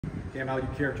Cam, how would you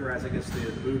characterize, I guess, the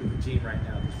mood of the team right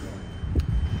now at this point?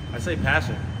 I'd say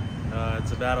passion.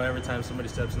 It's a battle every time somebody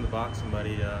steps in the box,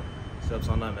 somebody steps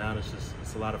on that mound.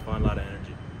 It's a lot of fun, a lot of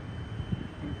energy.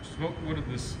 What did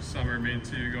this summer mean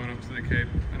to you going up to the Cape?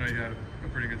 I know you had a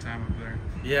pretty good time up there.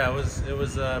 Yeah, it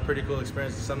was a pretty cool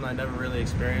experience. It's something I never really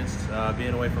experienced,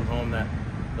 being away from home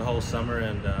the whole summer,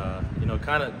 and you know,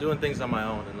 kind of doing things on my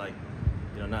own, and like,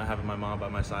 you know, not having my mom by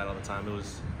my side all the time. It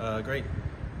was a great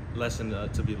lesson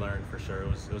to be learned for sure.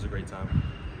 It was a great time.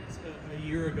 A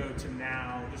year ago to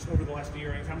now, just over the last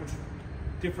year, how much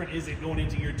different is it going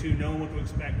into year two, knowing what to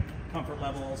expect, comfort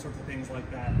level, all sorts of things like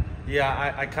that?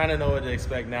 Yeah, I kind of know what to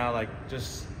expect now. Like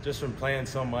just from playing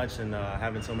so much and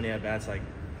having so many at bats, like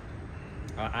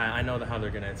I know how they're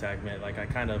gonna attack me. Like I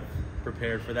kind of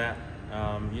prepared for that.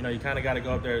 You know, you kind of got to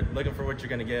go up there looking for what you're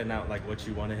gonna get, and not like what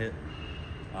you want to hit.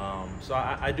 So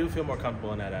I do feel more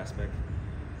comfortable in that aspect.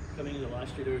 Coming into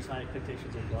last year, there was high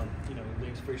expectations of you know,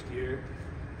 Link's first year.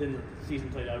 Then the season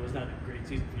played out. It was not a great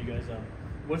season for you guys.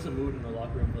 What's the mood in the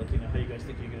locker room? Like, you know, how you guys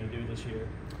think you're going to do this year?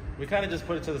 We kind of just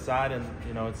put it to the side, and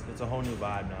you know, it's a whole new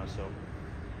vibe now. So,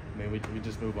 I mean, we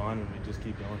just move on and we just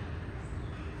keep going.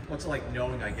 What's it like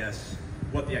knowing, I guess,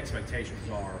 what the expectations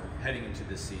are heading into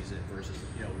this season versus,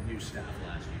 you know, new staff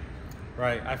last year?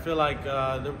 Right. I feel like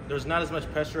there's not as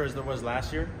much pressure as there was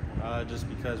last year, just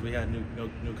because we had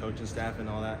new coaching staff and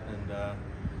all that, and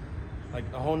like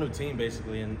a whole new team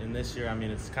basically. And this year, I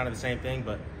mean, it's kind of the same thing,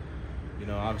 but you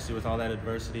know, obviously with all that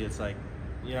adversity, it's like,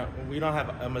 you know, we don't have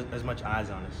as much eyes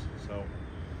on us. So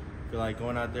I feel like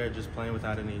going out there just playing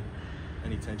without any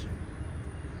tension.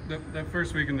 That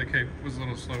first week in the Cape was a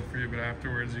little slow for you, but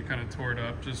afterwards you kind of tore it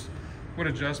up. Just what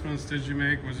adjustments did you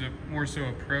make? Was it more so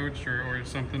approach or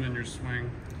something in your swing?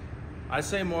 I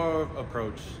say more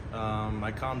approach.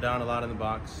 I calmed down a lot in the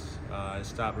box. I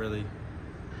stopped really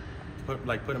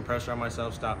putting pressure on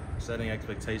myself, stopped setting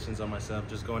expectations on myself,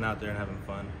 just going out there and having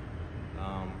fun.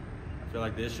 I feel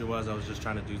like the issue was I was just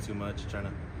trying to do too much, trying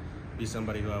to be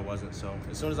somebody who I wasn't. So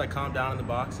as soon as I calmed down in the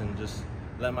box and just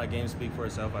let my game speak for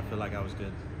itself, I feel like I was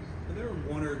good. Are there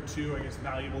one or two, I guess,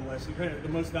 valuable lessons, the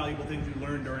most valuable things you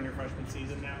learned during your freshman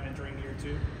season now entering year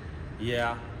two?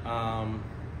 Yeah,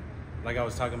 like I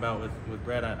was talking about with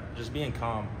Brett, just being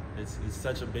calm. It's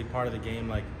such a big part of the game.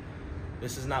 Like,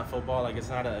 this is not football. Like, it's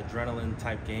not an adrenaline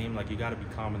type game. Like, you got to be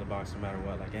calm in the box no matter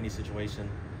what. Like, any situation,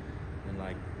 and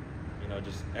like, you know,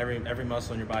 just every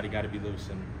muscle in your body got to be loose,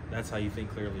 and that's how you think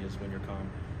clearly, is when you're calm.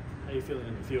 How are you feeling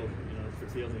in the field? You know, for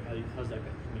fielding, how's that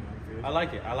coming on for you? I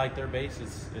like it. I like their base.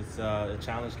 It's a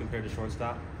challenge compared to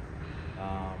shortstop.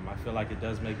 I feel like it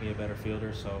does make me a better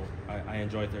fielder, so I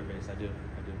enjoy their base. I do.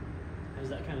 Has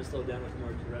that kind of slowed down with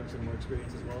more reps and more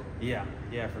experience as well?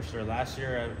 Yeah, for sure. Last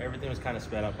year, everything was kind of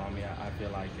sped up on me, I feel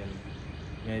like. And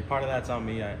you know, part of that's on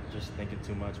me, I just thinking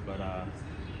too much. But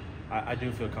I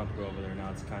do feel comfortable over there now.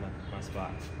 It's kind of my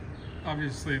spot.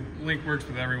 Obviously, Link works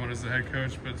with everyone as the head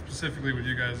coach, but specifically with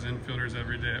you guys infielders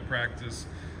every day at practice.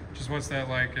 Just what's that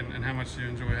like, and how much do you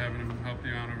enjoy having him help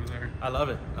you out over there? I love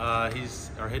it. He's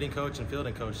our hitting coach and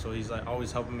fielding coach, so he's like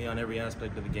always helping me on every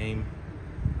aspect of the game.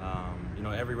 You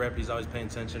know, every rep he's always paying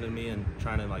attention to me and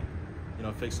trying to, like, you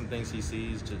know, fix some things he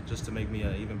sees just to make me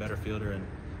an even better fielder, and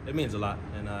it means a lot,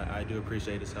 and I do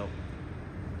appreciate his help.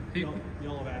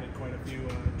 Y'all have added quite a few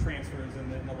transfers in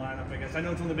the lineup, I guess. I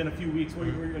know it's only been a few weeks. What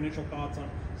were your initial thoughts on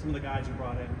some of the guys you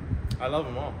brought in? I love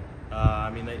them all. I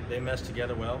mean, they mesh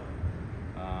together well.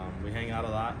 We hang out a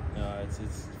lot.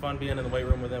 It's fun being in the weight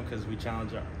room with them because we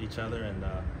challenge each other and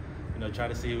you know, try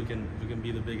to see who can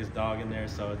be the biggest dog in there.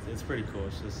 So it's pretty cool.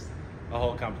 It's just a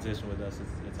whole competition with us.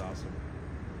 It's awesome.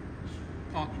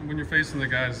 When you're facing the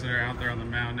guys that are out there on the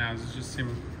mound now, does it just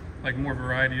seem like more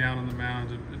variety out on the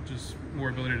mound, just more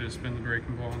ability to spin the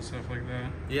breaking ball and stuff like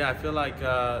that? Yeah, I feel like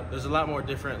there's a lot more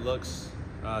different looks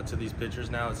to these pitchers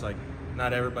now. It's like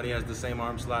not everybody has the same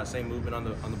arm slot, same movement on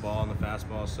the ball, on the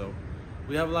fastball. So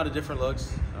we have a lot of different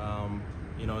looks.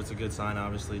 You know, it's a good sign,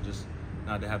 obviously, just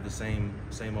not to have the same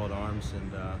old arms,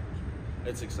 and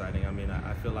it's exciting. I mean,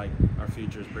 I feel like our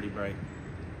future is pretty bright.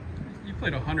 You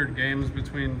played 100 games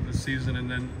between the season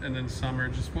and then summer.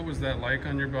 Just what was that like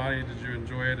on your body? Did you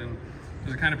enjoy it, and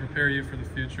does it kind of prepare you for the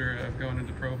future of going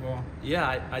into pro ball?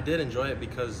 Yeah, I did enjoy it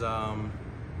because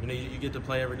you know, you get to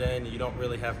play every day and you don't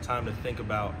really have time to think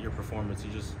about your performance.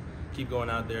 You just keep going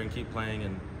out there and keep playing,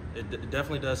 and it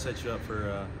definitely does set you up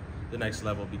for the next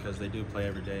level because they do play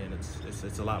every day, and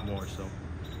it's a lot more. So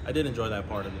I did enjoy that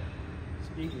part of it.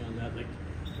 Speaking on that, like,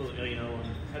 you know,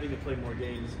 having to play more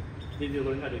games, did you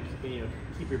learn how to, you know,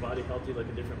 keep your body healthy like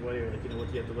a different way, or like, you know, what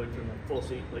do you have to learn from a full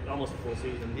season, like almost a full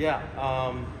season? Yeah,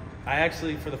 I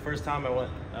actually, for the first time, I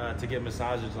went to get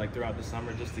massages like throughout the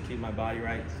summer just to keep my body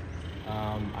right.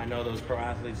 I know those pro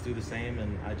athletes do the same,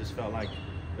 and I just felt like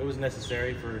it was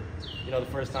necessary for, the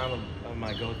first time of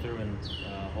my go through and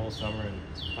whole summer and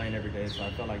playing every day. So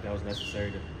I felt like that was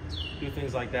necessary to do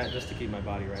things like that just to keep my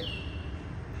body right.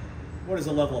 What is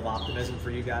the level of optimism for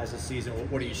you guys this season?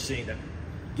 What are you seeing that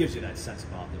gives you that sense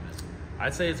of optimism?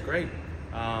 I'd say it's great.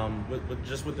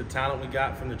 With the talent we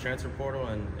got from the transfer portal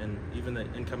and even the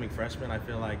incoming freshmen, I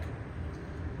feel like,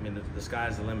 the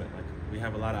sky's the limit. Like, we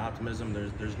have a lot of optimism.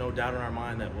 There's no doubt in our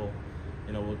mind that we'll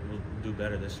do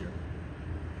better this year.